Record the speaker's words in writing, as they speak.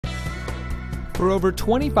For over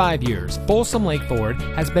 25 years, Folsom Lake Ford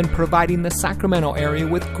has been providing the Sacramento area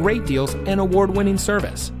with great deals and award-winning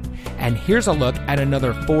service. And here's a look at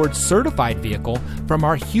another Ford certified vehicle from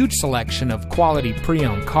our huge selection of quality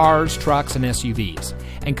pre-owned cars, trucks, and SUVs,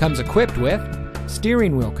 and comes equipped with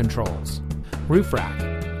steering wheel controls, roof rack,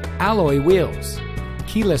 alloy wheels,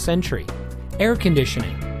 keyless entry, air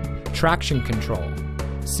conditioning, traction control,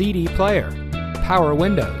 CD player, power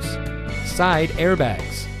windows, side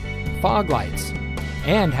airbags, fog lights,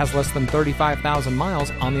 and has less than 35,000 miles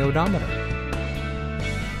on the odometer.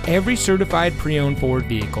 Every certified pre-owned Ford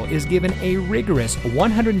vehicle is given a rigorous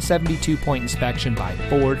 172-point inspection by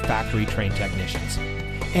Ford factory-trained technicians.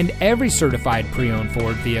 And every certified pre-owned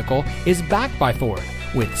Ford vehicle is backed by Ford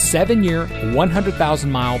with 7-year,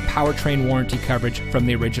 100,000-mile powertrain warranty coverage from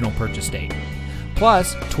the original purchase date.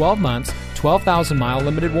 Plus 12 months, 12,000-mile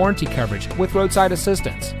limited warranty coverage with roadside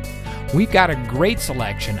assistance. We've got a great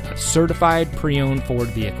selection of certified pre-owned Ford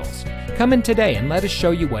vehicles. Come in today and let us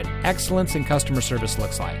show you what excellence in customer service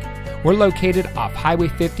looks like. We're located off Highway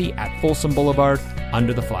 50 at Folsom Boulevard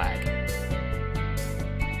under the flag.